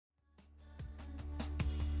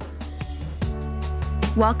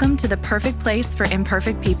Welcome to the perfect place for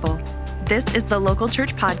imperfect people. This is the Local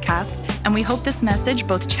Church Podcast, and we hope this message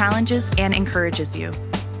both challenges and encourages you.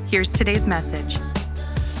 Here's today's message.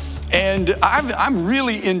 And I'm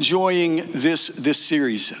really enjoying this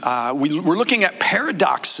series. We're looking at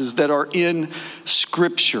paradoxes that are in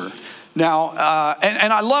Scripture. Now,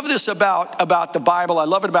 and I love this about the Bible. I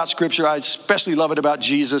love it about Scripture. I especially love it about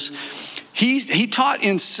Jesus. He taught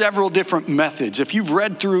in several different methods. If you've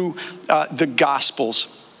read through the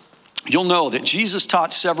Gospels, you'll know that Jesus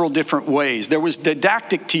taught several different ways. There was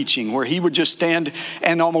didactic teaching where he would just stand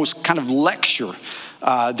and almost kind of lecture.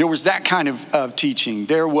 There was that kind of teaching.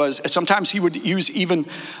 Sometimes he would use even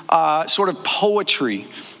sort of poetry,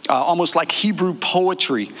 almost like Hebrew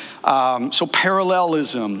poetry. So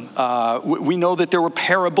parallelism. We know that there were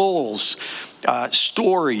parables,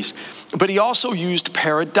 stories, but he also used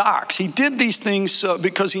paradox. He did these things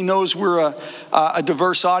because he knows we're a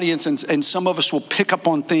diverse audience, and some of us will pick up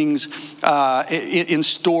on things in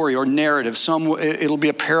story or narrative. It'll be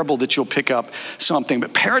a parable that you'll pick up something.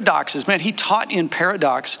 But paradoxes, man, he taught in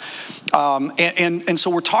paradox, and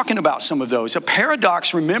so we're talking about some of those. A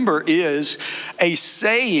paradox, remember, is a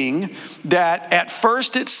saying that at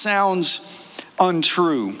first it sounds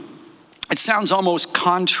untrue. It sounds almost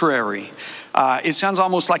contrary. It sounds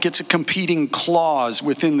almost like it's a competing clause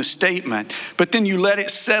within the statement. But then you let it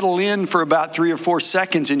settle in for about 3 or 4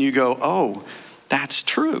 seconds and you go, oh, that's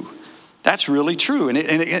true. That's really true. And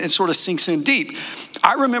it sort of sinks in deep.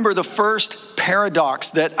 I remember the first paradox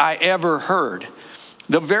that I ever heard.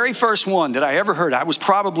 The very first one that I ever heard, I was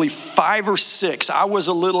probably 5 or 6. I was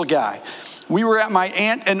a little guy. We were at my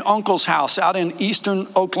aunt and uncle's house out in eastern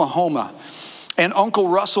Oklahoma. And Uncle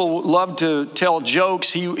Russell loved to tell jokes.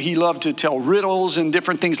 He loved to tell riddles and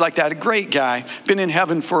different things like that. A great guy. Been in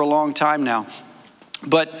heaven for a long time now.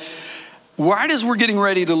 But right as we're getting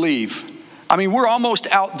ready to leave, I mean, we're almost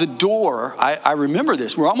out the door. I remember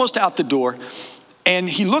this. We're almost out the door. And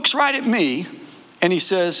he looks right at me and he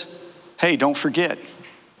says, hey, don't forget,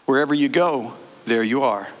 wherever you go, there you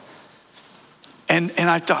are. And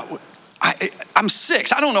I thought, I'm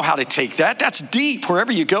 6. I don't know how to take that. That's deep.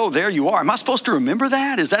 Wherever you go, there you are. Am I supposed to remember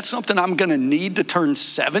that? Is that something I'm going to need to turn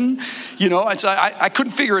 7? You know, I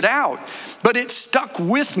couldn't figure it out. But it stuck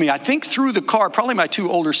with me. I think through the car, probably my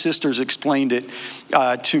 2 older sisters explained it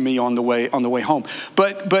to me on the way home.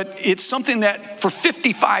 But it's something that for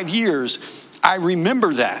 55 years, I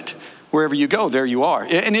remember that. Wherever you go, there you are.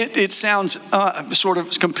 And it sounds sort of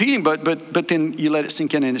competing, but then you let it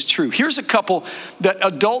sink in and it's true. Here's a couple that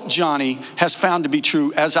adult Johnny has found to be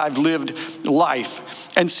true as I've lived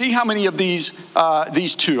life. And see how many of these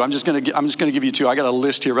 2. I'm just gonna give you 2. I got a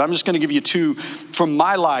list here, but I'm just gonna give you 2 from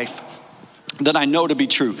my life that I know to be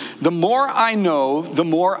true. The more I know, the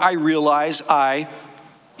more I realize I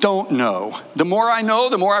don't know. The more I know,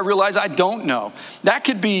 the more I realize I don't know. That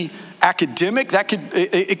could be academic,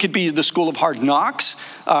 it could be the school of hard knocks.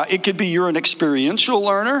 It could be you're an experiential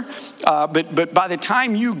learner. But by the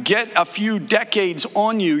time you get a few decades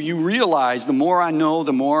on you, you realize the more I know,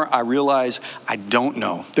 the more I realize I don't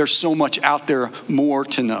know. There's so much out there more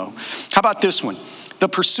to know. How about this one? The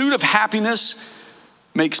pursuit of happiness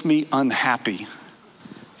makes me unhappy.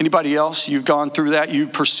 Anybody else? You've gone through that.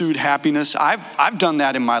 You've pursued happiness. I've done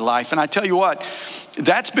that in my life. And I tell you what,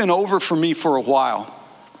 that's been over for me for a while.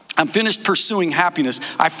 I'm finished pursuing happiness.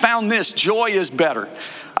 I found this: joy is better.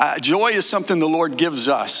 Joy is something the Lord gives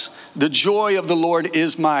us. The joy of the Lord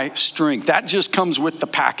is my strength. That just comes with the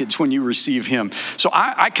package when you receive Him. So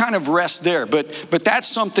I kind of rest there. But that's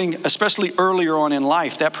something, especially earlier on in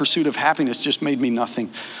life, that pursuit of happiness just made me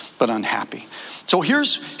nothing but unhappy. So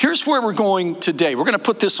here's where we're going today. We're going to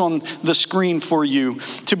put this on the screen for you.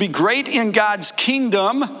 To be great in God's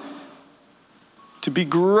kingdom, to be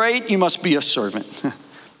great, you must be a servant.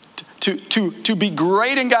 To be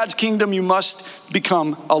great in God's kingdom, you must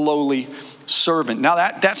become a lowly servant. Now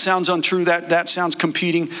that sounds untrue, that sounds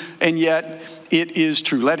competing, and yet it is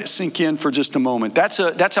true. Let it sink in for just a moment. That's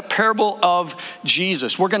a parable of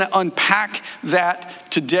Jesus. We're going to unpack that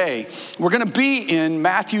today. We're going to be in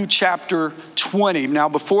Matthew chapter 20. Now,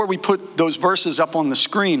 before we put those verses up on the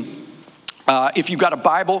screen, if you've got a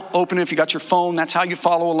Bible, open it. If you got your phone, that's how you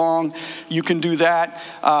follow along. You can do that.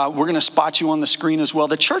 We're going to spot you on the screen as well.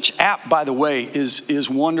 The church app, by the way, is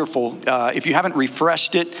wonderful. If you haven't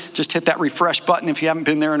refreshed it, just hit that refresh button. If you haven't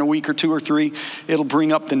been there in a week or 2 or 3, it'll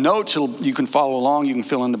bring up the notes. You can follow along. You can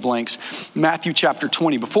fill in the blanks. Matthew chapter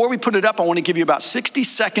 20. Before we put it up, I want to give you about 60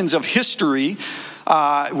 seconds of history,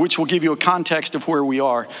 which will give you a context of where we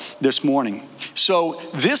are this morning. So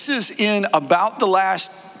this is in about the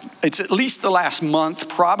last it's at least the last month,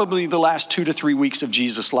 probably the last 2 to 3 weeks of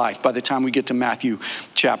Jesus' life by the time we get to Matthew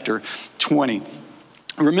chapter 20.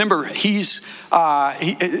 Remember,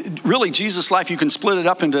 really Jesus' life, you can split it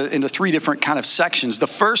up into 3 different kind of sections. The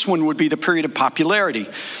first one would be the period of popularity,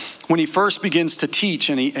 when he first begins to teach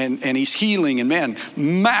and he's healing, and man,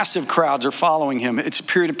 massive crowds are following him. It's a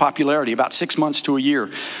period of popularity, about 6 months to a year.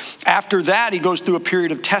 After that, he goes through a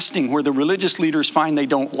period of testing where the religious leaders find they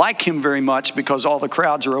don't like him very much because all the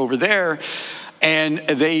crowds are over there. And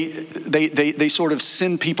they sort of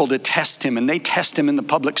send people to test him, and they test him in the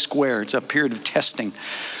public square. It's a period of testing.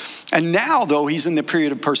 And now, though, he's in the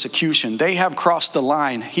period of persecution. They have crossed the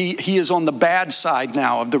line. He is on the bad side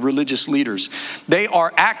now of the religious leaders. They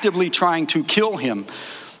are actively trying to kill him.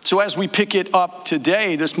 So as we pick it up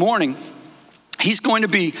today, this morning, he's going to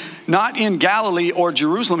be not in Galilee or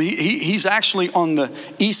Jerusalem. He's actually on the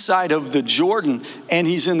east side of the Jordan, and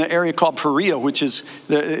he's in the area called Perea, which is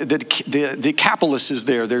the Decapolis is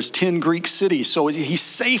there. There's 10 Greek cities, so he's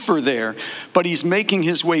safer there. But he's making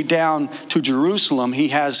his way down to Jerusalem. He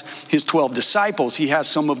has his 12 disciples. He has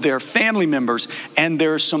some of their family members, and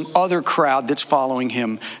there's some other crowd that's following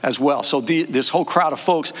him as well. So this whole crowd of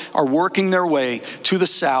folks are working their way to the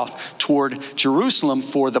south toward Jerusalem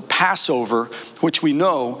for the Passover, which we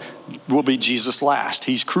know will be Jesus' last.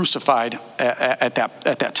 He's crucified at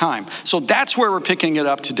that time. So that's where we're picking it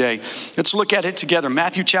up today. Let's look at it together.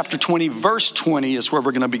 Matthew chapter 20, verse 20 is where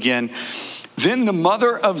we're going to begin. Then the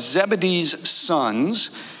mother of Zebedee's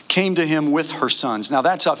sons came to him with her sons. Now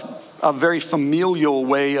that's a very familial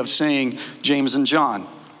way of saying James and John.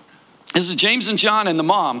 This is James and John, and the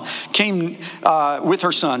mom came with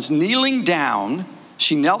her sons. Kneeling down,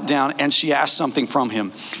 she knelt down and she asked something from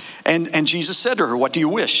him. And Jesus said to her, "What do you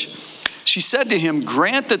wish?" She said to him,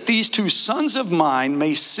 "Grant that these 2 sons of mine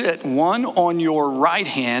may sit, one on your right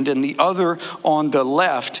hand and the other on the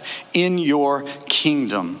left, in your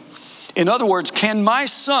kingdom." In other words, can my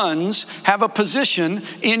sons have a position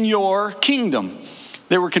in your kingdom?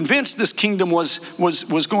 They were convinced this kingdom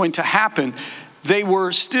was going to happen. They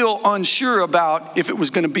were still unsure about if it was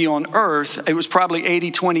going to be on earth. It was probably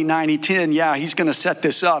 80-20, 90-10. Yeah, he's going to set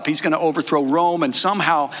this up. He's going to overthrow Rome and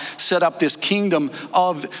somehow set up this kingdom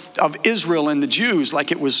of Israel and the Jews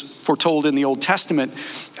like it was foretold in the Old Testament.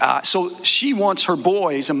 So she wants her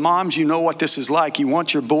boys, and moms, you know what this is like. You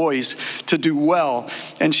want your boys to do well.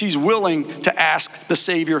 And she's willing to ask the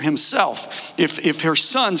Savior himself if her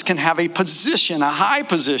sons can have a position, a high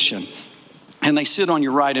position. And they sit on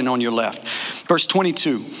your right and on your left. Verse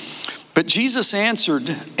 22, but Jesus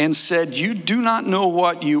answered and said, "You do not know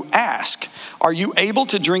what you ask. Are you able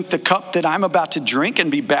to drink the cup that I'm about to drink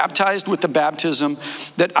and be baptized with the baptism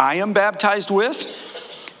that I am baptized with?"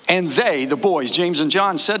 And they, the boys, James and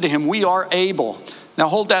John, said to him, "We are able." Now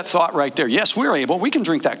hold that thought right there. Yes, we're able. We can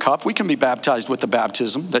drink that cup. We can be baptized with the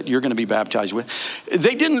baptism that you're going to be baptized with.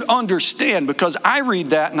 They didn't understand, because I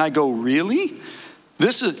read that and I go, really?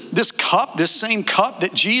 This cup, this same cup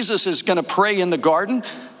that Jesus is going to pray in the garden,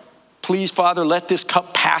 "Please, Father, let this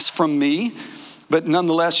cup pass from me, but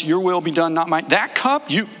nonetheless, your will be done, not mine." That cup,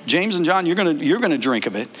 you, James and John, you're going to drink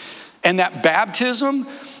of it. And that baptism,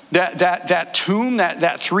 that tomb,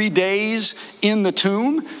 that 3 days in the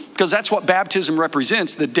tomb, because that's what baptism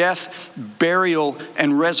represents, the death, burial,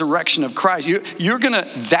 and resurrection of Christ. You're going to,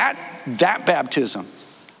 that baptism,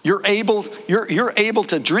 You're able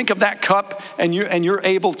to drink of that cup, and you're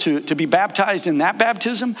able to be baptized in that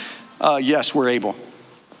baptism? Yes, we're able.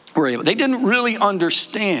 We're able. They didn't really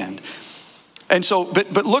understand. And so,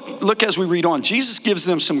 but look as we read on. Jesus gives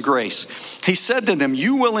them some grace. He said to them,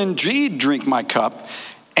 "You will indeed drink my cup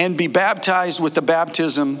and be baptized with the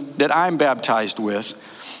baptism that I'm baptized with."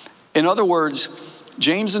 In other words,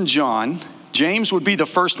 James and John, James would be the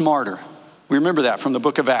first martyr. We remember that from the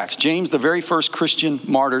book of Acts. James, the very first Christian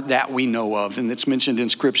martyr that we know of, and it's mentioned in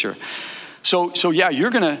Scripture. So yeah,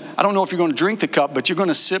 I don't know if you're going to drink the cup, but you're going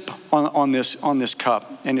to sip on this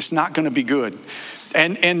cup, and it's not going to be good.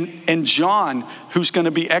 And John, who's going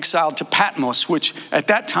to be exiled to Patmos, which at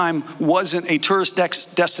that time wasn't a tourist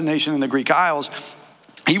destination in the Greek Isles.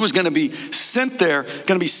 He was going to be sent there,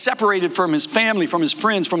 going to be separated from his family, from his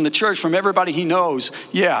friends, from the church, from everybody he knows.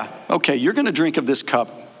 Yeah, okay, you're going to drink of this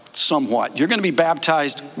cup. Somewhat. You're going to be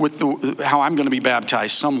baptized with how I'm going to be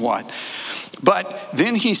baptized, somewhat. But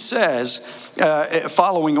then he says,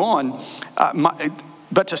 following on,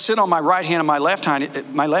 but to sit on my right hand and my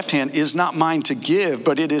left hand is not mine to give,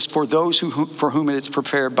 but it is for those for whom it is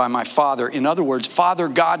prepared by my Father. In other words, Father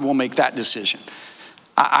God will make that decision.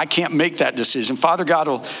 I can't make that decision. Father God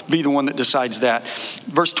will be the one that decides that.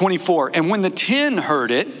 Verse 24, and when the 10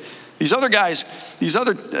 heard it, These other guys, these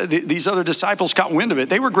other disciples caught wind of it.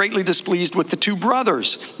 They were greatly displeased with the two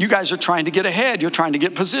brothers. You guys are trying to get ahead. You're trying to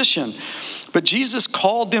get position. But Jesus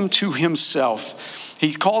called them to himself.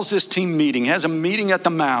 He calls this team meeting, has a meeting at the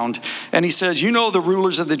mound, and he says, you know the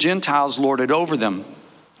rulers of the Gentiles lord it over them,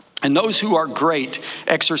 and those who are great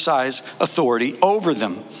exercise authority over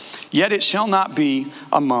them. Yet it shall not be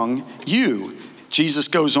among you. Jesus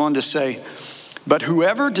goes on to say, but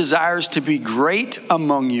whoever desires to be great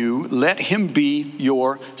among you, let him be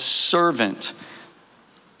your servant.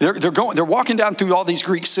 They're walking down through all these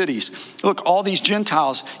Greek cities. Look, all these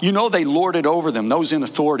Gentiles, you know they lord it over them, those in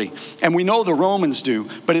authority. And we know the Romans do,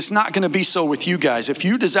 but it's not going to be so with you guys. If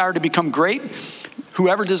you desire to become great,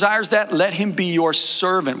 whoever desires that, let him be your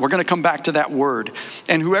servant. We're going to come back to that word.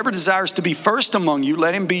 And whoever desires to be first among you,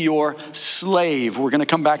 let him be your slave. We're going to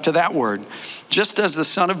come back to that word. Just as the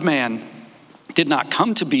Son of Man did not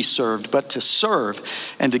come to be served, but to serve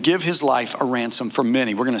and to give his life a ransom for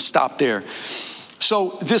many. We're going to stop there.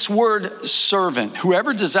 So this word servant,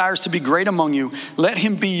 whoever desires to be great among you, let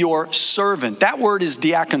him be your servant. That word is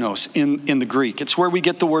diakonos in the Greek. It's where we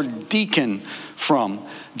get the word deacon from.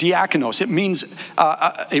 Diakonos.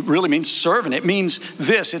 It really means servant. It means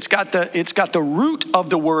this. It's got the root of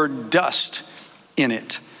the word dust in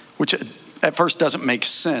it, which at first doesn't make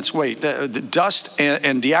sense. Wait, the dust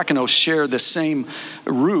and diakonos share the same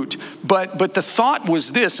root. But the thought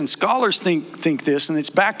was this, and scholars think this, and it's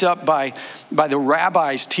backed up by the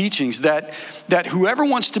rabbis' teachings, that whoever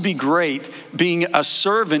wants to be great, being a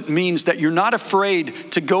servant means that you're not afraid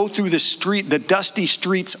to go through the dusty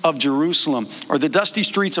streets of Jerusalem, or the dusty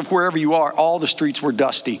streets of wherever you are. All the streets were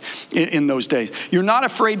dusty in those days. You're not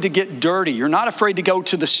afraid to get dirty. You're not afraid to go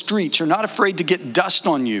to the streets. You're not afraid to get dust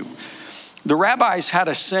on you. The rabbis had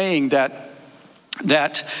a saying that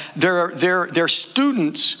their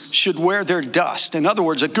students should wear their dust. In other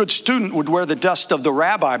words, a good student would wear the dust of the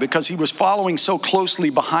rabbi because he was following so closely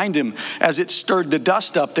behind him as it stirred the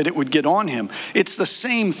dust up that it would get on him. It's the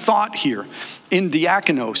same thought here in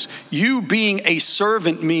diakonos. You being a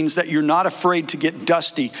servant means that you're not afraid to get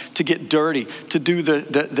dusty, to get dirty, to do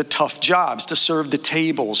the tough jobs, to serve the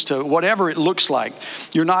tables, to whatever it looks like.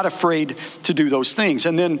 You're not afraid to do those things.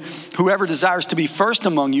 And then whoever desires to be first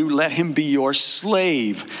among you, let him be your slave.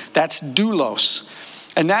 That's doulos.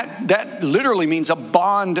 And that literally means a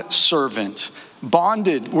bond servant.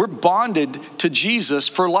 Bonded. We're bonded to Jesus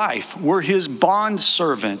for life. We're his bond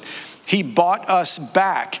servant. He bought us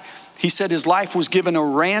back. He said his life was given a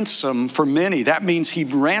ransom for many. That means he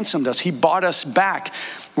ransomed us. He bought us back.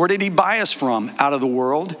 Where did he buy us from? Out of the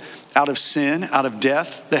world, out of sin, out of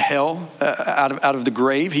death, the hell, out of the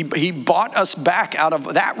grave. He bought us back out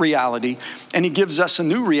of that reality, and he gives us a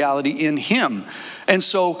new reality in him. And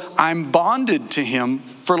so I'm bonded to him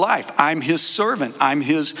for life. I'm his servant. I'm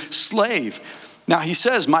his slave. Now he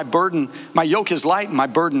says, my yoke is light and my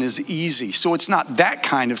burden is easy. So it's not that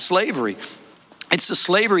kind of slavery. It's the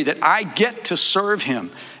slavery that I get to serve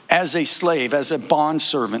him as a slave, as a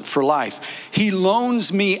bondservant for life. He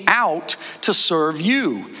loans me out to serve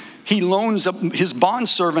you. He loans his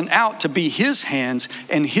bondservant out to be his hands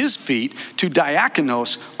and his feet to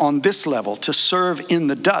diakonos on this level, to serve in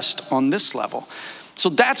the dust on this level. So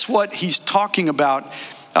that's what he's talking about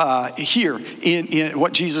here, in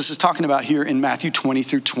what Jesus is talking about here in Matthew 20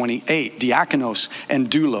 through 28. Diakonos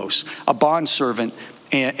and doulos, a bondservant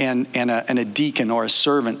and a deacon or a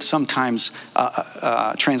servant, sometimes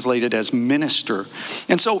translated as minister.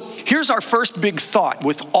 And so here's our first big thought.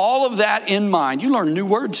 With all of that in mind, you learn new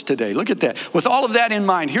words today. Look at that. With all of that in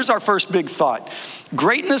mind, here's our first big thought.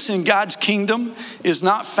 Greatness in God's kingdom is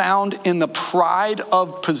not found in the pride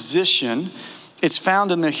of position. It's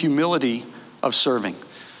found in the humility of serving.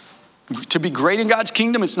 To be great in God's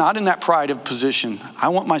kingdom, it's not in that pride of position. I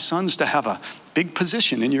want my sons to have a big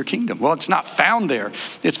position in your kingdom. Well, it's not found there.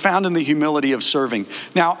 It's found in the humility of serving.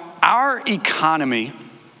 Now, our economy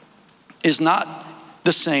is not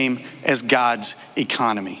the same as God's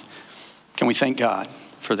economy. Can we thank God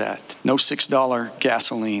for that? No $6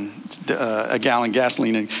 gasoline, a gallon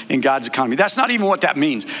gasoline in God's economy. That's not even what that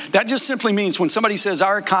means. That just simply means when somebody says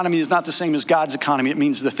our economy is not the same as God's economy, it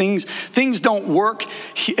means the things don't work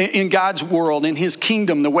in God's world, in his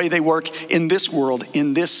kingdom, the way they work in this world,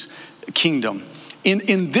 in this kingdom.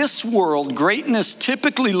 In this world, greatness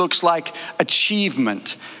typically looks like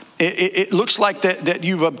achievement. It looks like that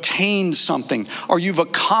you've obtained something or you've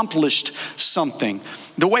accomplished something.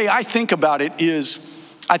 The way I think about it is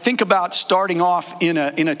I think about starting off in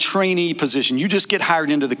a trainee position. You just get hired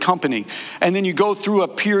into the company, and then you go through a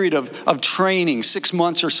period of training, 6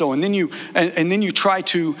 months or so, and then you try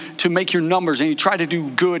to make your numbers, and you try to do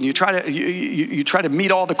good, and you try to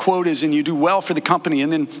meet all the quotas, and you do well for the company,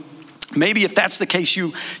 and then maybe if that's the case,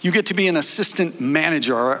 you get to be an assistant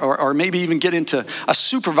manager, or maybe even get into a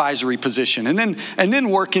supervisory position, and then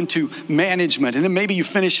work into management, and then maybe you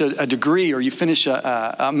finish a degree, or you finish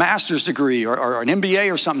a master's degree, or an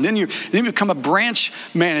MBA or something. Then you become a branch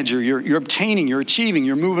manager. You're obtaining, you're achieving,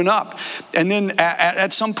 you're moving up, and then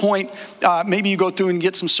at some point, maybe you go through and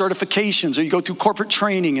get some certifications, or you go through corporate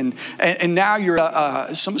training, and now you're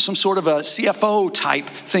some sort of a CFO type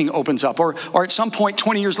thing opens up, or at some point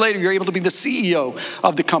 20 years later, you're able to be the CEO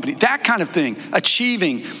of the company. That kind of thing,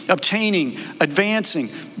 achieving, obtaining, advancing,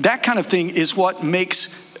 that kind of thing is what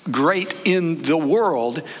makes great in the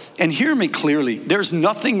world. And hear me clearly, there's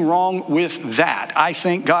nothing wrong with that. I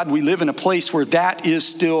thank God we live in a place where that is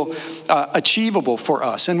still achievable for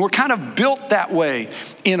us. And we're kind of built that way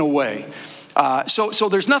in a way. So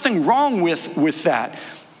there's nothing wrong with that.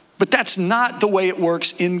 But that's not the way it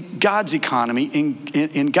works in God's economy,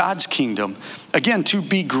 in God's kingdom. Again, to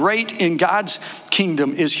be great in God's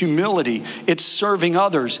kingdom is humility. It's serving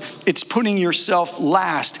others. It's putting yourself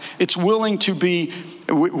last. It's willing to be,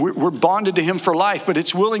 we're bonded to him for life, but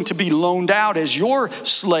it's willing to be loaned out as your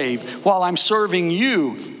slave while I'm serving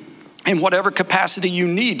you in whatever capacity you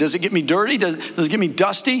need. Does it get me dirty? Does it get me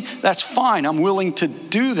dusty? That's fine. I'm willing to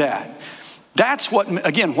do that. That's what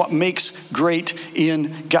makes great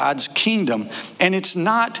in God's kingdom. And it's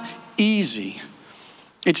not easy.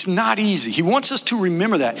 It's not easy. He wants us to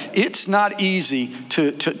remember that. It's not easy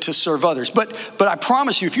to serve others. But I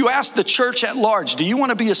promise you, if you ask the church at large, do you want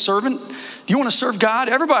to be a servant? Do you want to serve God?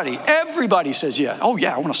 Everybody says, yeah. Oh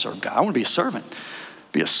yeah, I want to serve God. I want to be a servant.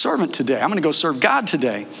 Be a servant today. I'm going to go serve God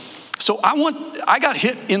today. So I got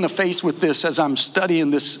hit in the face with this as I'm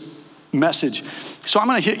studying this message. So I'm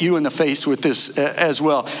going to hit you in the face with this as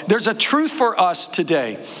well. There's a truth for us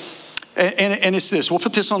today, and it's this. We'll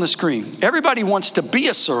put this on the screen. Everybody wants to be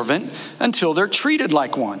a servant until they're treated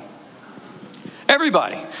like one.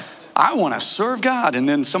 Everybody. I want to serve God, and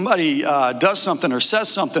then somebody does something or says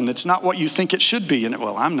something that's not what you think it should be, and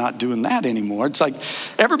well, I'm not doing that anymore. It's like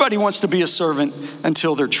everybody wants to be a servant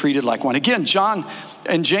until they're treated like one. Again, John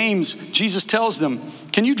and James, Jesus tells them,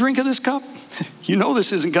 can you drink of this cup? You know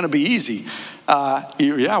this isn't going to be easy.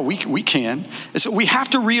 Yeah, we can. And so we have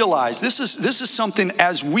to realize this is something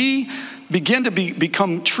as we begin to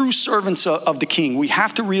become true servants of the King. We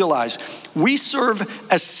have to realize we serve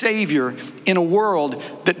a Savior in a world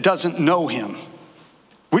that doesn't know him.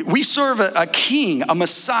 We serve a King, a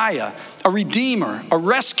Messiah, a Redeemer, a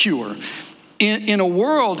Rescuer in a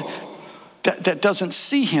world that doesn't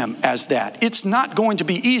see him as that. It's not going to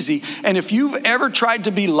be easy. And if you've ever tried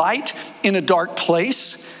to be light in a dark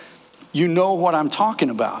place, you know what I'm talking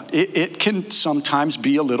about. It can sometimes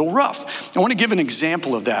be a little rough. I want to give an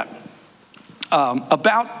example of that.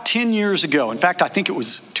 About 10 years ago, in fact, I think it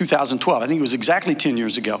was 2012. I think it was exactly 10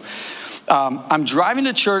 years ago. I'm driving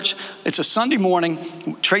to church. It's a Sunday morning.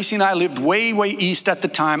 Tracy and I lived way, way east at the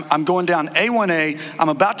time. I'm going down A1A. I'm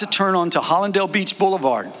about to turn onto Hollandale Beach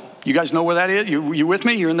Boulevard. You guys know where that is? You with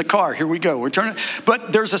me? You're in the car. Here we go. We're turning.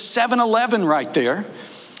 But there's a 7-Eleven right there,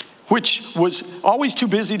 which was always too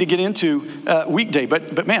busy to get into weekday.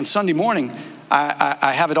 But man, Sunday morning,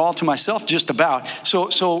 I have it all to myself just about.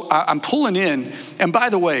 So I'm pulling in. And by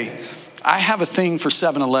the way, I have a thing for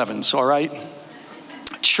 7-Elevens, all right?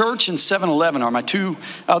 Church and 7-Eleven are my two,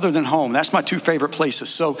 other than home, that's my two favorite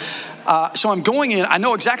places. So I'm going in. I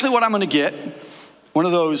know exactly what I'm going to get. One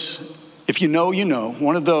of those, if you know, you know,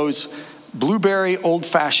 one of those blueberry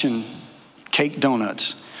old-fashioned cake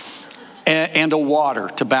donuts. And a water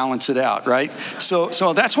to balance it out, right? So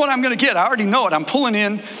that's what I'm going to get. I already know it. I'm pulling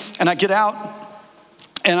in, and I get out,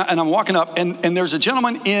 and I'm walking up, and there's a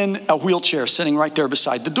gentleman in a wheelchair sitting right there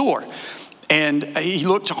beside the door. And he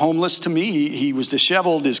looked homeless to me. He was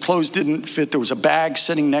disheveled. His clothes didn't fit. There was a bag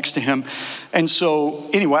sitting next to him. And so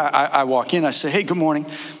anyway, I walk in. I say, hey, good morning.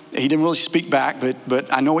 He didn't really speak back,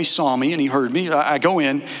 but I know he saw me and he heard me. I go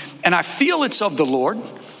in, and I feel it's of the Lord.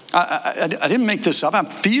 I didn't make this up. I'm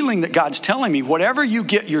feeling that God's telling me, whatever you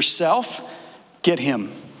get yourself, get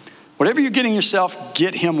him. Whatever you're getting yourself,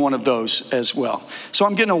 get him one of those as well. So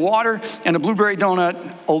I'm getting a water and a blueberry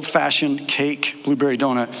donut, old-fashioned cake, blueberry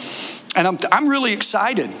donut. And I'm really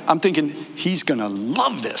excited. I'm thinking, he's going to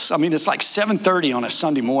love this. I mean, it's like 7:30 on a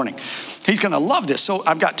Sunday morning. He's going to love this. So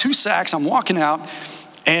I've got 2 sacks. I'm walking out.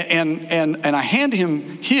 And I hand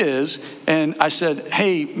him his, and I said,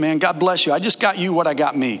 hey, man, God bless you. I just got you what I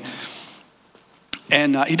got me.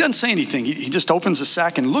 And he doesn't say anything. He just opens the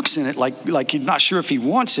sack and looks in it like he's not sure if he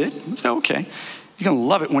wants it. I say, okay, you're gonna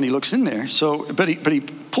love it when he looks in there. So, but he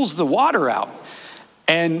pulls the water out,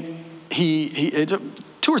 and it's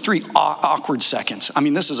 2 or 3 awkward seconds. I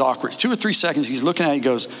mean, this is awkward. 2 or 3 seconds. He's looking at it. He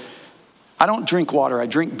goes, "I don't drink water. I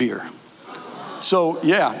drink beer." So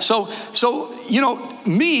yeah. So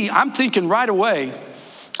me, I'm thinking right away.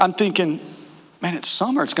 I'm thinking, man, it's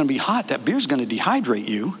summer. It's gonna be hot. That beer's gonna dehydrate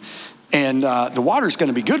you. And the water's going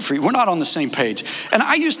to be good for you. We're not on the same page. And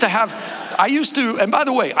and by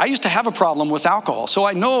the way, I used to have a problem with alcohol. So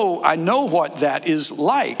I know what that is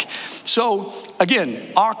like. So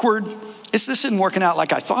again, awkward. This isn't working out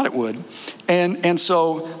like I thought it would. And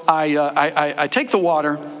so I take the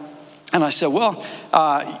water and I said, well,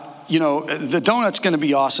 the donut's going to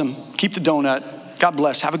be awesome. Keep the donut. God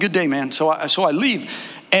bless. Have a good day, man. So I leave.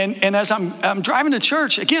 And as I'm driving to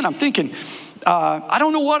church, again, I'm thinking, I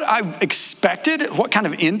don't know what I expected, what kind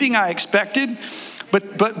of ending I expected,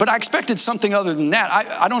 but I expected something other than that.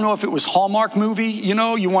 I don't know if it was Hallmark movie,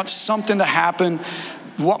 you want something to happen.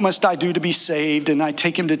 What must I do to be saved? And I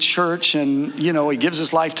take him to church, and he gives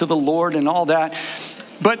his life to the Lord and all that.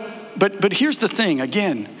 But here's the thing,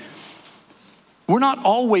 again, we're not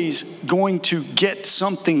always going to get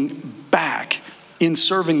something back in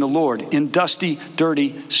serving the Lord in dusty,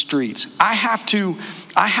 dirty streets. I have to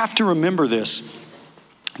remember this,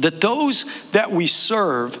 that those that we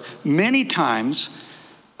serve many times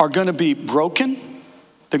are going to be broken,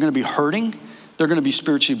 they're going to be hurting, they're going to be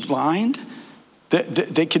spiritually blind,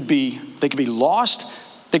 they could be lost,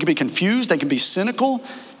 they could be confused, they can be cynical.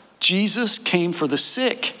 Jesus came for the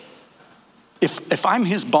sick. If I'm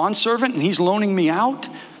his bondservant and he's loaning me out,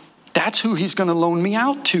 that's who he's going to loan me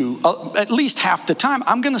out to. At least half the time,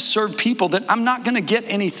 I'm going to serve people that I'm not going to get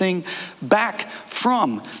anything back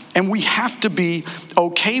from. And we have to be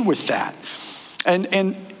okay with that.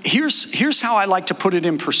 And here's how I like to put it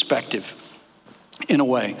in perspective, in a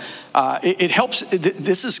way. It helps.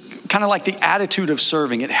 This is kind of like the attitude of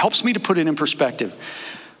serving. It helps me to put it in perspective.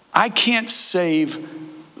 I can't save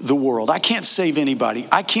the world. I can't save anybody.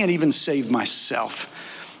 I can't even save myself.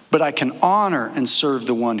 But I can honor and serve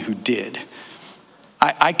the one who did.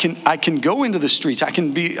 I can go into the streets. I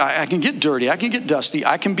can get dirty. I can get dusty.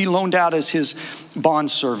 I can be loaned out as his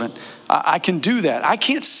bondservant. I can do that. I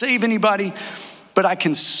can't save anybody, but I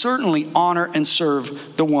can certainly honor and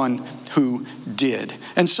serve the one who did.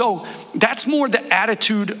 And so that's more the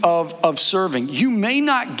attitude of serving. You may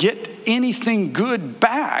not get anything good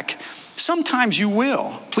back. Sometimes you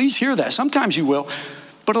will. Please hear that. Sometimes you will,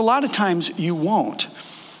 but a lot of times you won't.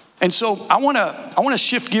 And so I want to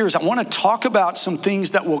shift gears. I want to talk about some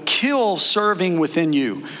things that will kill serving within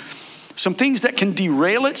you. Some things that can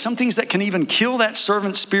derail it, some things that can even kill that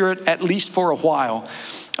servant spirit, at least for a while,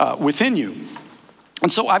 within you.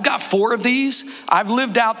 And so I've got 4 of these. I've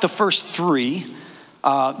lived out the first 3.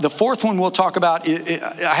 The 4th one we'll talk about.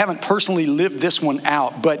 I haven't personally lived this one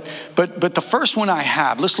out, but the first one I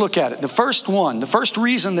have. Let's look at it. The first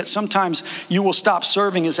reason that sometimes you will stop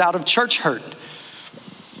serving is out of church hurt.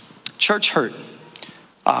 Church hurt.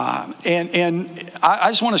 And I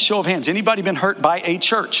just want a show of hands. Anybody been hurt by a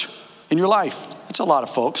church in your life? That's a lot of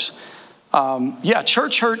folks.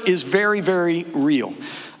 Church hurt is very, very real.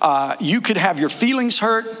 You could have your feelings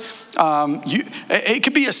hurt. It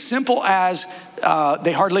could be as simple as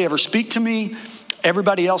they hardly ever speak to me.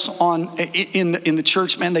 Everybody else in the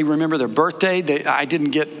church, man, they remember their birthday.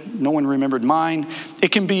 No one remembered mine.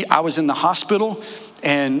 It can be I was in the hospital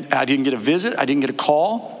and I didn't get a visit. I didn't get a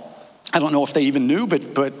call. I don't know if they even knew,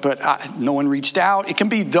 but no one reached out. It can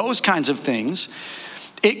be those kinds of things.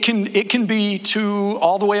 It can be to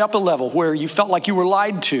all the way up a level where you felt like you were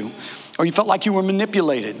lied to, or you felt like you were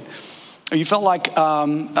manipulated, or you felt like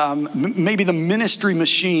maybe the ministry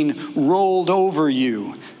machine rolled over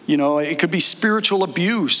you. It could be spiritual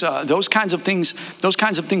abuse. Those kinds of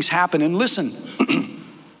things happen. And listen,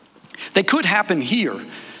 they could happen here.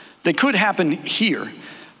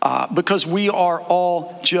 Because we are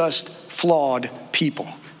all just flawed people.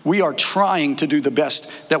 We are trying to do the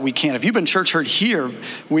best that we can. If you've been church hurt here,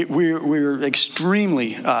 we're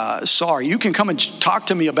extremely sorry. You can come and talk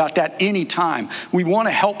to me about that anytime. We want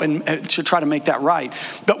to help and to try to make that right.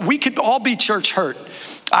 But we could all be church hurt.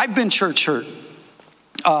 I've been church hurt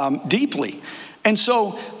deeply. And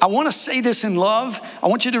so I want to say this in love. I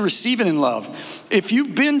want you to receive it in love. If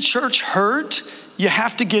you've been church hurt, you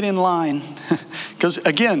have to get in line, because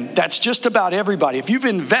again, that's just about everybody. If you've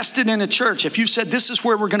invested in a church, if you said, this is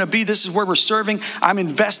where we're going to be, this is where we're serving, I'm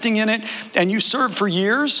investing in it, and you served for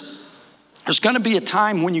years, There's going to be a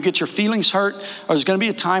time when you get your feelings hurt, or there's going to be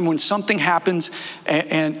a time when something happens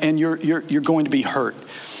and you're going to be hurt.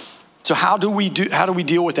 So how do we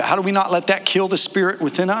deal with that? How do we not let that kill the spirit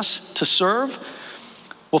within us to serve?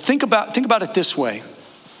 Well, think about it this way.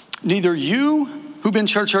 Neither you who've been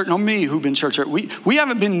church hurt nor me who've been church hurt. We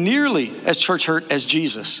haven't been nearly as church hurt as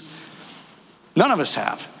Jesus. None of us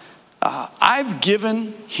have. I've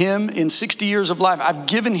given him, in 60 years of life, I've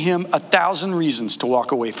given him 1,000 reasons to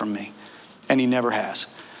walk away from me. And he never has.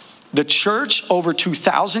 The church over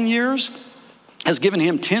 2,000 years has given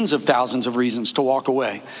him tens of thousands of reasons to walk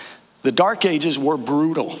away. The dark ages were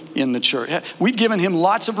brutal in the church. We've given him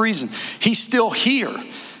lots of reasons. He's still here.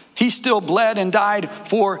 He still bled and died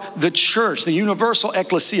for the church, the universal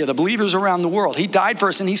ecclesia, the believers around the world. He died for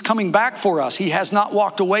us and he's coming back for us. He has not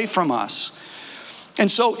walked away from us.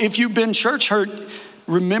 And so if you've been church hurt,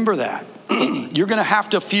 remember that. You're going to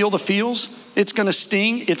have to feel the feels. It's going to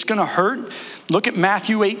sting. It's going to hurt. Look at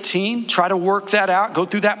Matthew 18. Try to work that out. Go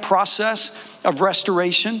through that process of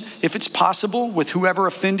restoration, if it's possible, with whoever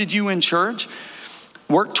offended you in church.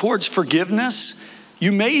 Work towards forgiveness.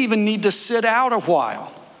 You may even need to sit out a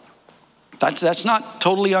while. That's not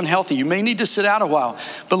totally unhealthy. You may need to sit out a while.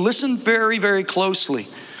 But listen very, very closely.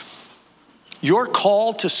 Your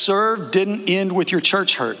call to serve didn't end with your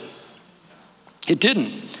church hurt. It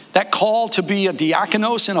didn't. That call to be a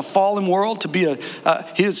diakonos in a fallen world, to be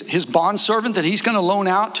his bondservant that he's going to loan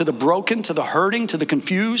out to the broken, to the hurting, to the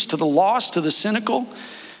confused, to the lost, to the cynical.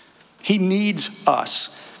 He needs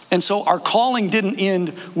us. And so our calling didn't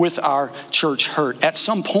end with our church hurt. At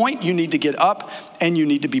some point, you need to get up and you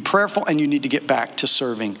need to be prayerful and you need to get back to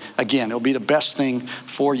serving again. It'll be the best thing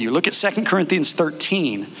for you. Look at 2 Corinthians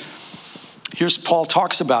 13. Here's Paul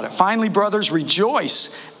talks about it. Finally, brothers,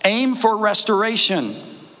 rejoice. Aim for restoration.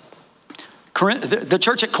 The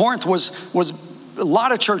church at Corinth was a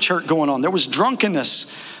lot of church hurt going on. There was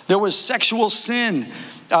drunkenness. There was sexual sin.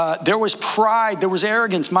 There was pride. There was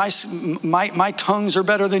arrogance. My tongues are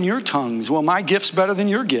better than your tongues. Well, my gift's better than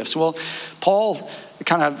your gifts. Well, Paul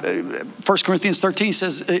kind of, 1 Corinthians 13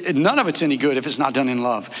 says, none of it's any good if it's not done in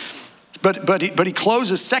love. But he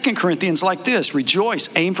closes 2 Corinthians like this: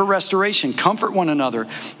 rejoice, aim for restoration, comfort one another,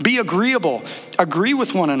 be agreeable, agree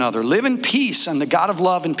with one another, live in peace, and the God of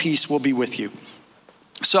love and peace will be with you.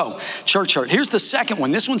 So, church hurt. Here's the second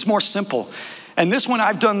one. This one's more simple. And this one,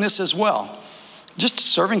 I've done this as well. Just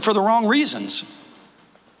serving for the wrong reasons.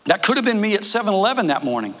 That could have been me at 7-Eleven that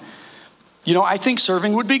morning. You know, I think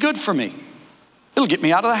serving would be good for me. It'll get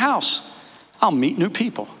me out of the house. I'll meet new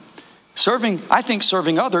people. I think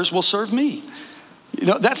serving others will serve me. You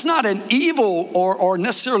know, that's not an evil or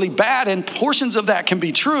necessarily bad, and portions of that can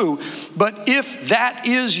be true. But if that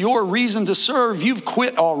is your reason to serve, you've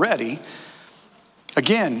quit already.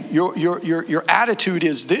 Again, your attitude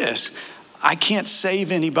is this: I can't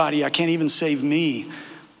save anybody. I can't even save me.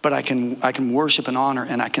 But I can worship and honor,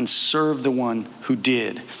 and I can serve the one who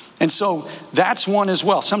did. And so that's one as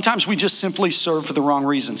well. Sometimes we just simply serve for the wrong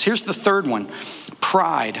reasons. Here's the third one: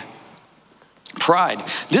 pride. Pride.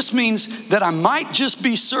 This means that I might just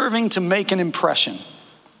be serving to make an impression.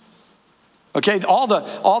 Okay, all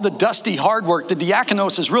the dusty hard work, the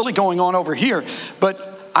diakonos is really going on over here,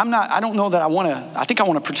 but I don't know that I think I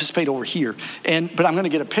want to participate over here. But I'm going to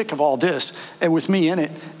get a pic of all this and with me in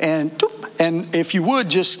it. And if you would,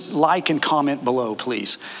 just like and comment below,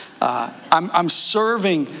 please. I'm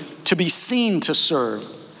serving to be seen to serve.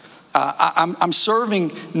 I'm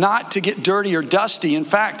serving not to get dirty or dusty. In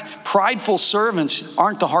fact, prideful servants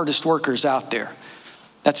aren't the hardest workers out there.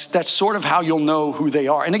 That's sort of how you'll know who they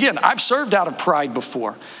are. And again, I've served out of pride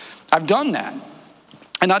before. I've done that.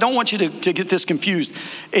 And I don't want you to get this confused.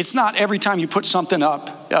 It's not every time you put something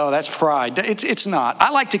up, oh, that's pride. It's not.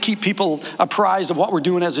 I like to keep people apprised of what we're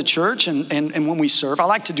doing as a church and when we serve. I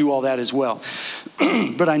like to do all that as well.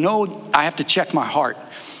 But I know I have to check my heart.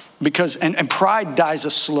 Because and pride dies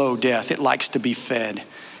a slow death. It likes to be fed.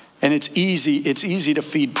 And it's easy to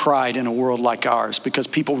feed pride in a world like ours because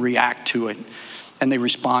people react to it and they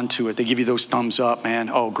respond to it. They give you those thumbs up,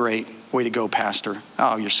 man. Oh, great. Way to go, pastor.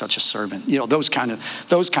 Oh, you're such a servant. You know, those kinds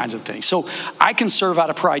of things. So I can serve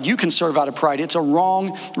out of pride. You can serve out of pride. It's a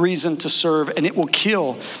wrong reason to serve, and it will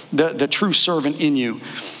kill the true servant in you.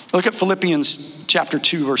 Look at Philippians chapter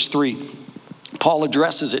 2, verse 3. Paul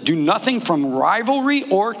addresses it. Do nothing from rivalry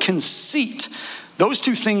or conceit. Those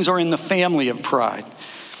two things are in the family of pride.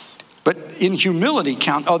 But in humility,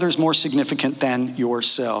 count others more significant than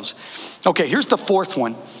yourselves. Okay, here's the fourth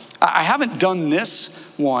one. I haven't done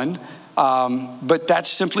this one, but that's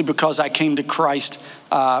simply because I came to Christ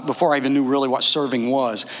before I even knew really what serving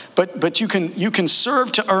was. But you can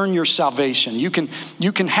serve to earn your salvation. You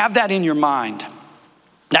can have that in your mind.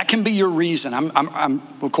 That can be your reason. I'm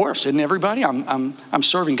of course, isn't everybody? I'm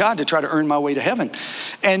serving God to try to earn my way to heaven.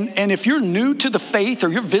 And if you're new to the faith or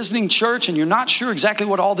you're visiting church and you're not sure exactly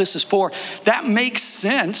what all this is for, that makes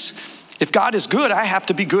sense. If God is good, I have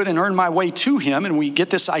to be good and earn my way to him. And we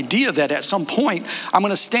get this idea that at some point I'm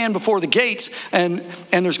going to stand before the gates and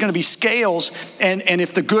there's going to be scales. And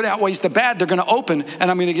if the good outweighs the bad, they're going to open and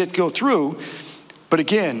I'm going to get to go through. But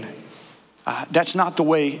again, that's not the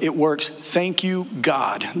way it works. Thank you,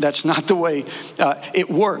 God. That's not the way it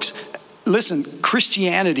works. Listen,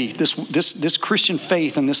 Christianity, this Christian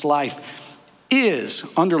faith in this life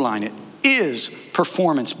is, underline it, is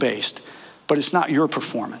performance-based, but it's not your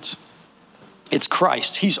performance. It's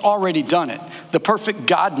Christ. He's already done it. The perfect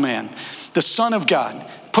God-man, the Son of God,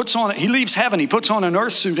 he leaves heaven, he puts on an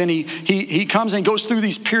earth suit, and he comes and goes through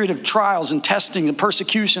these period of trials and testing and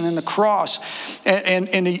persecution and the cross,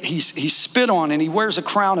 and he's spit on, and he wears a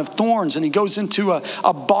crown of thorns, and he goes into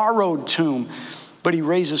a borrowed tomb, but he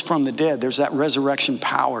raises from the dead. There's that resurrection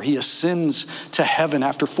power. He ascends to heaven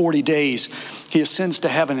after 40 days. He ascends to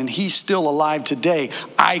heaven, and he's still alive today.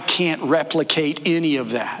 I can't replicate any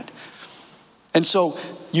of that. And so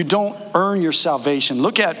you don't earn your salvation.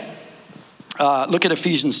 Look at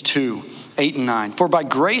Ephesians 2, 8 and 9. For by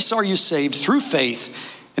grace are you saved through faith,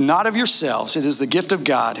 and not of yourselves. It is the gift of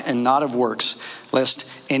God, and not of works,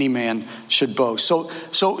 lest any man should boast.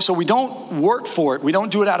 So we don't work for it. We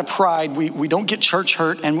don't do it out of pride. We don't get church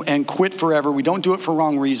hurt and quit forever. We don't do it for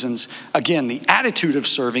wrong reasons. Again, the attitude of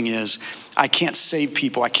serving is, I can't save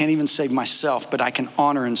people. I can't even save myself, but I can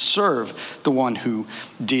honor and serve the one who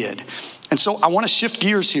did. And so I want to shift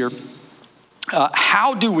gears here.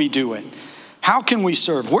 How do we do it? How can we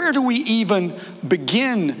serve? Where do we even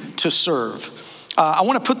begin to serve? I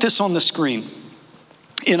want to put this on the screen.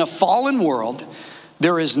 In a fallen world,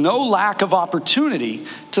 there is no lack of opportunity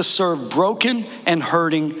to serve broken and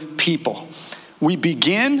hurting people. We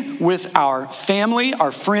begin with our family,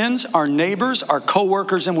 our friends, our neighbors, our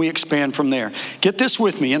coworkers, and we expand from there. Get this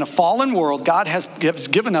with me. In a fallen world, God has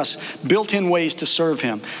given us built-in ways to serve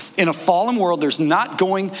him. In a fallen world, there's not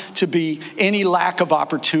going to be any lack of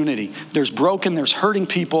opportunity. There's broken, there's hurting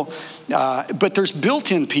people, but there's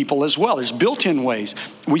built-in people as well. There's built-in ways.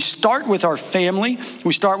 We start with our family.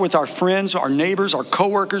 We start with our friends, our neighbors, our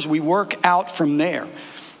coworkers. We work out from there.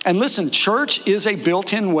 And listen, church is a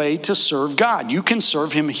built-in way to serve God. You can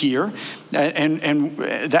serve him here, and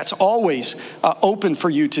that's always open for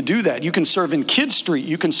you to do that. You can serve in Kids Street.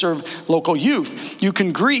 You can serve local youth. You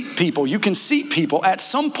can greet people. You can seat people. At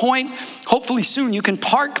some point, hopefully soon, you can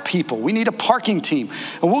park people. We need a parking team,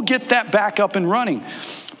 and we'll get that back up and running.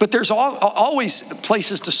 But there's always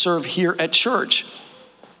places to serve here at church.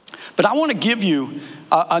 But I want to give you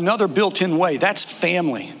another built-in way. That's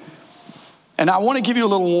family. And I want to give you a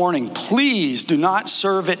little warning. Please do not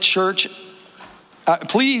serve at church.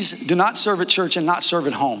 Please do not serve at church and not serve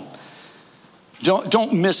at home.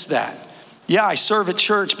 Don't miss that. Yeah, I serve at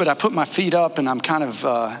church, but I put my feet up and I kind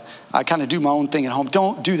of do my own thing at home.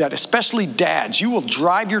 Don't do that, especially dads. You will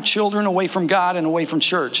drive your children away from God and away from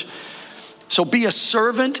church. So be a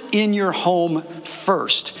servant in your home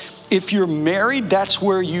first. If you're married, that's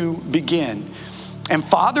where you begin. And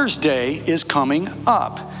Father's Day is coming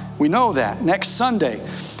up. We know that, next Sunday.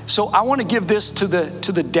 So I want to give this to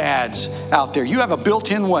the dads out there. You have a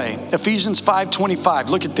built-in way. Ephesians 5:25,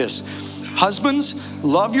 look at this. Husbands,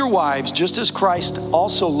 love your wives just as Christ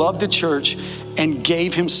also loved the church and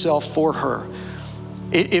gave himself for her.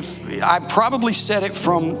 If I probably said it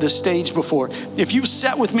from the stage before. If you've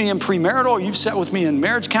sat with me in premarital or you've sat with me in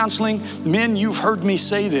marriage counseling, men, you've heard me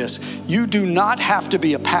say this. You do not have to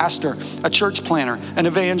be a pastor, a church planner, an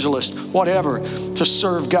evangelist, whatever, to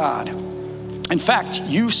serve God. In fact,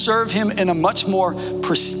 you serve him in a much more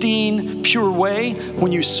pristine, pure way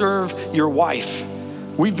when you serve your wife.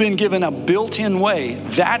 We've been given a built-in way.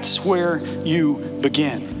 That's where you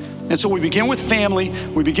begin. And so we begin with family,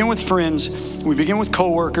 we begin with friends, we begin with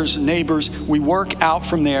coworkers, neighbors, we work out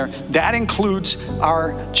from there. That includes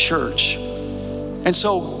our church. And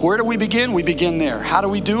so where do we begin? We begin there. How do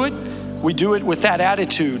we do it? We do it with that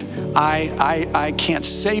attitude. I can't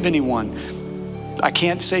save anyone. I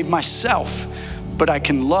can't save myself, but I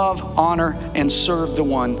can love, honor, and serve the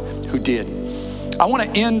one who did. I want to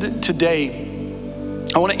end today.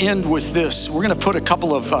 I want to end with this. We're going to put a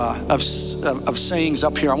couple of sayings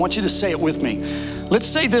up here. I want you to say it with me. Let's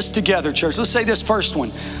say this together, church. Let's say this first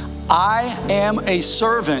one. I am a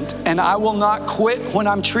servant, and I will not quit when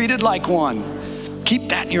I'm treated like one. Keep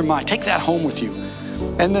that in your mind. Take that home with you.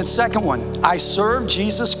 And the second one, I serve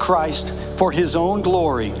Jesus Christ for his own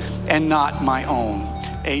glory and not my own.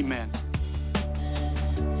 Amen.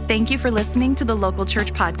 Thank you for listening to the Local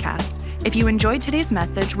Church Podcast. If you enjoyed today's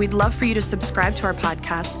message, we'd love for you to subscribe to our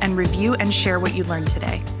podcast and review and share what you learned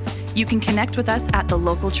today. You can connect with us at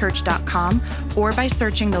thelocalchurch.com or by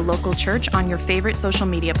searching The Local Church on your favorite social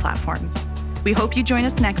media platforms. We hope you join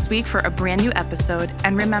us next week for a brand new episode.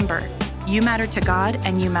 And remember, you matter to God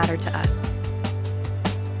and you matter to us.